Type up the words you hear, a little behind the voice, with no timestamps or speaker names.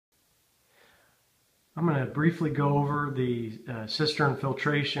I'm going to briefly go over the cistern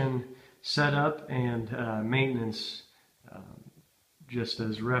filtration setup and maintenance just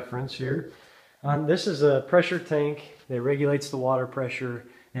as reference here. This is a pressure tank that regulates the water pressure,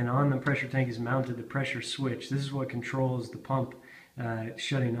 and on the pressure tank is mounted the pressure switch. This is what controls the pump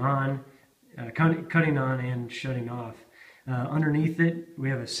shutting on, cutting on and shutting off. Underneath it we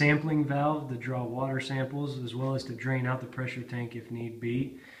have a sampling valve to draw water samples as well as to drain out the pressure tank if need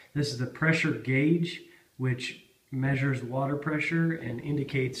be. This is the pressure gauge, which measures water pressure and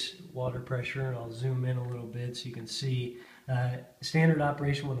indicates water pressure, and I'll zoom in a little bit so you can see. Standard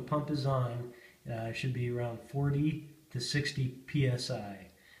operation when the pump is on should be around 40 to 60 psi.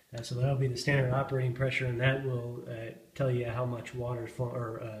 So that'll be the standard operating pressure, and that will tell you how much water is flowing,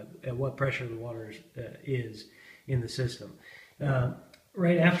 or at what pressure the water is in the system.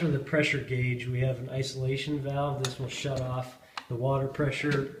 Right after the pressure gauge, we have an isolation valve. This will shut off the water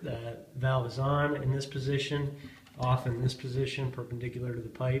pressure. Valve is on in this position, off in this position, perpendicular to the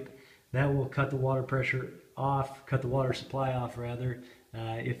pipe. That will cut the water pressure off, cut the water supply off rather,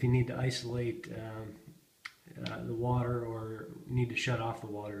 if you need to isolate the water or need to shut off the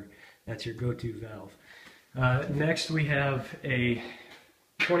water. That's your go-to valve. Next we have a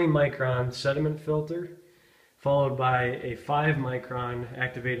 20 micron sediment filter, followed by a 5 micron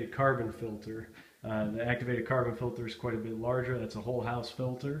activated carbon filter. The activated carbon filter is quite a bit larger. That's a whole house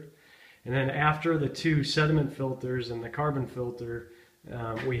filter. And then after the two sediment filters and the carbon filter,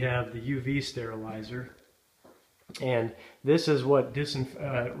 we have the UV sterilizer. And this is what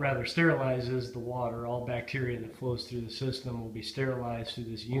sterilizes the water. All bacteria that flows through the system will be sterilized through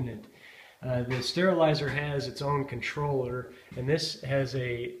this unit. The sterilizer has its own controller, and this has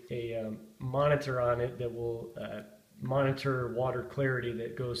a monitor on it that will monitor water clarity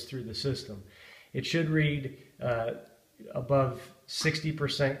that goes through the system. It should read above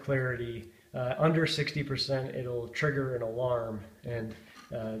 60% clarity. Under 60%, it'll trigger an alarm, and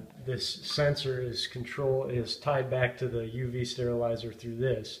this sensor is tied back to the UV sterilizer through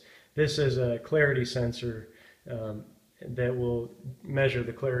this. This is a clarity sensor that will measure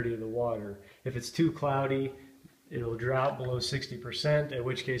the clarity of the water. If it's too cloudy, it'll drop below 60%, at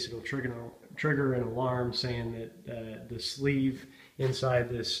which case it'll trigger an alarm saying that the sleeve inside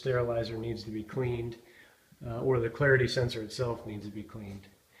this sterilizer needs to be cleaned, or the clarity sensor itself needs to be cleaned.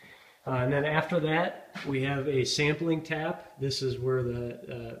 And then after that, we have a sampling tap. This is where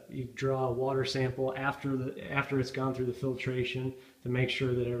you draw a water sample after it's gone through the filtration to make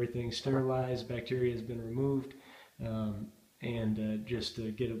sure that everything's sterilized, bacteria has been removed, and just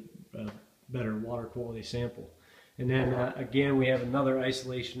to get a better water quality sample. And then again, we have another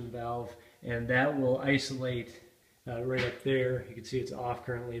isolation valve, and that will isolate right up there. You can see it's off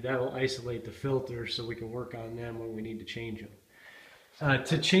currently. That will isolate the filters so we can work on them when we need to change them.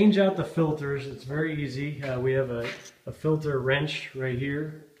 To change out the filters, it's very easy. We have a filter wrench right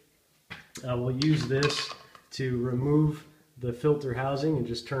here. We'll use this to remove the filter housing. It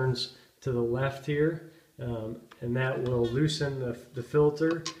just turns to the left here, and that will loosen the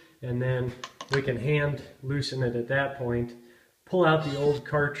filter, and then we can hand loosen it at that point, pull out the old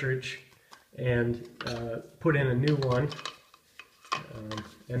cartridge and put in a new one,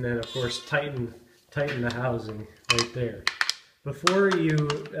 and then of course tighten the housing right there. Before you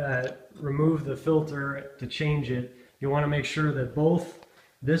remove the filter to change it, you want to make sure that both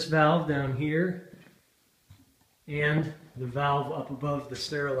this valve down here and the valve up above the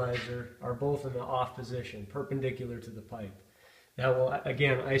sterilizer are both in the off position, perpendicular to the pipe. That will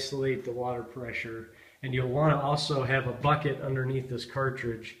again isolate the water pressure, and you'll want to also have a bucket underneath this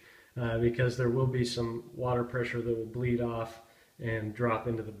cartridge because there will be some water pressure that will bleed off and drop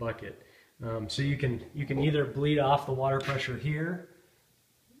into the bucket. So you can either bleed off the water pressure here,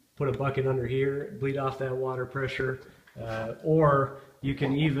 put a bucket under here, bleed off that water pressure, or you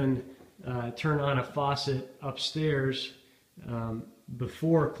can even turn on a faucet upstairs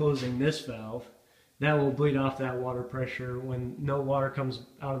before closing this valve. That will bleed off that water pressure. When no water comes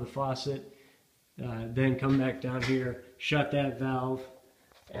out of the faucet, then come back down here, shut that valve,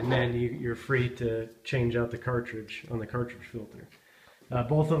 and then you're free to change out the cartridge on the cartridge filter.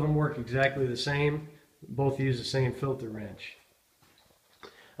 Both of them work exactly the same. Both use the same filter wrench.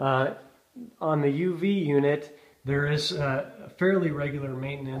 On the UV unit, there is fairly regular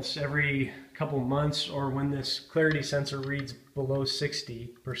maintenance every couple months, or when this clarity sensor reads below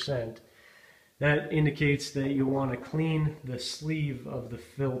 60%. That indicates that you want to clean the sleeve of the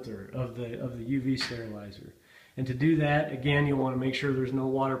filter, of the UV sterilizer. And to do that, again, you'll want to make sure there's no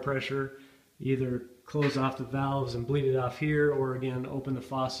water pressure. Either close off the valves and bleed it off here, or again, open the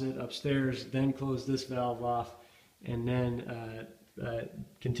faucet upstairs, then close this valve off, and then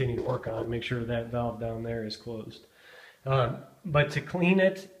continue to work on it. Make sure that valve down there is closed. But to clean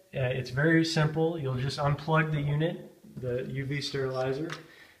it, it's very simple. You'll just unplug the unit, the UV sterilizer,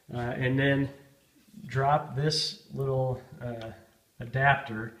 and then drop this little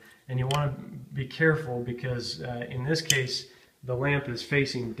adapter. And you want to be careful because in this case the lamp is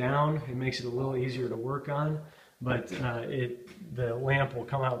facing down. It makes it a little easier to work on, but the lamp will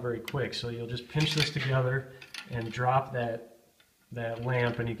come out very quick. So you'll just pinch this together and drop that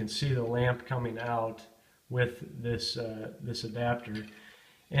lamp, and you can see the lamp coming out with this adapter.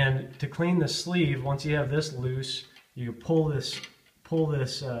 And to clean the sleeve, once you have this loose, you pull this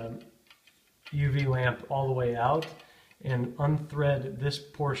UV lamp all the way out and unthread this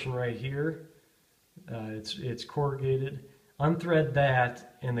portion right here. It's corrugated. Unthread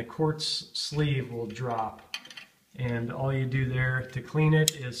that, and the quartz sleeve will drop. And all you do there to clean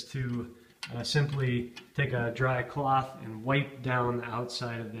it is to simply take a dry cloth and wipe down the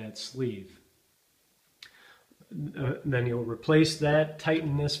outside of that sleeve. Then you'll replace that,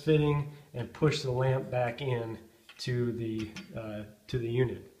 tighten this fitting, and push the lamp back in to the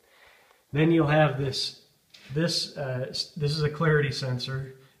unit. Then you'll have this is a clarity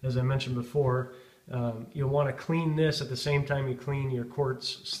sensor, as I mentioned before. You'll want to clean this at the same time you clean your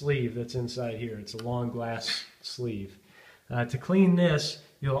quartz sleeve that's inside here. It's a long glass sleeve. To clean this,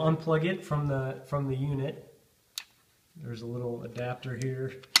 you'll unplug it from the unit. There's a little adapter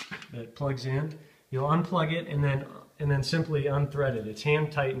here that plugs in. You'll unplug it and then simply unthread it. It's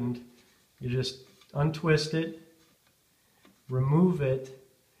hand tightened. You just untwist it, remove it,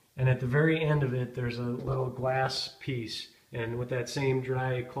 and at the very end of it there's a little glass piece. And with that same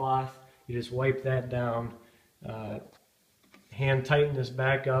dry cloth, you just wipe that down. Hand tighten this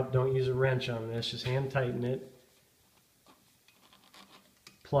back up. Don't use a wrench on this. Just hand tighten it.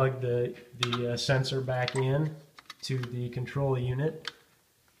 Plug the sensor back in to the control unit,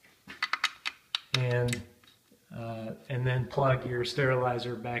 and then plug your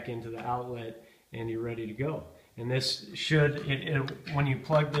sterilizer back into the outlet, and you're ready to go. And this should, when you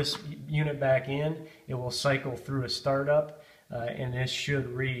plug this unit back in, it will cycle through a startup, and this should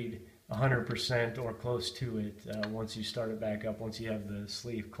read 100% or close to it once you start it back up, once you have the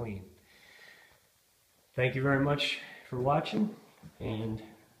sleeve clean. Thank you very much for watching, and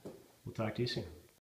we'll talk to you soon.